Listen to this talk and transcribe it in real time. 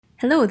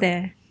Hello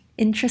there!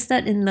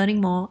 Interested in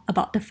learning more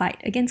about the fight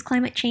against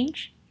climate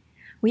change?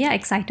 We are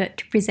excited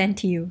to present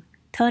to you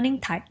Turning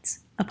Tides,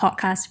 a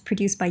podcast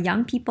produced by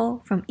young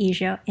people from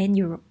Asia and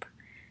Europe.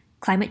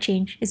 Climate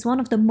change is one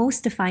of the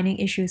most defining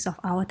issues of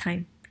our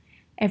time.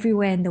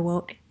 Everywhere in the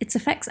world, its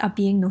effects are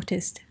being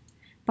noticed.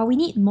 But we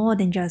need more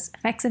than just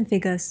facts and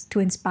figures to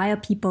inspire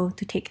people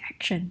to take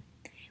action.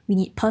 We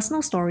need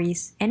personal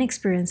stories and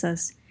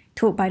experiences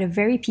told by the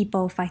very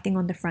people fighting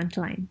on the front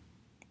line.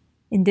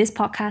 In this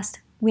podcast,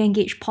 we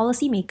engage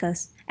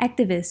policymakers,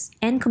 activists,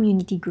 and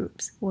community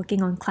groups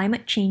working on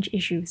climate change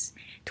issues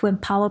to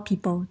empower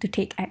people to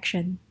take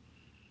action.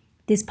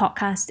 This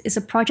podcast is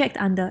a project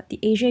under the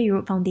Asia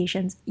Europe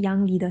Foundation's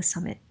Young Leaders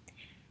Summit.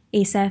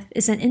 ASEF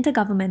is an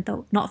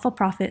intergovernmental,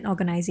 not-for-profit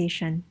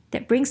organization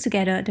that brings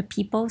together the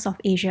peoples of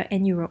Asia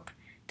and Europe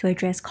to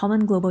address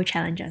common global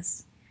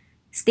challenges.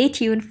 Stay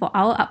tuned for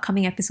our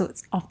upcoming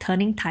episodes of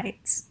Turning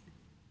Tides.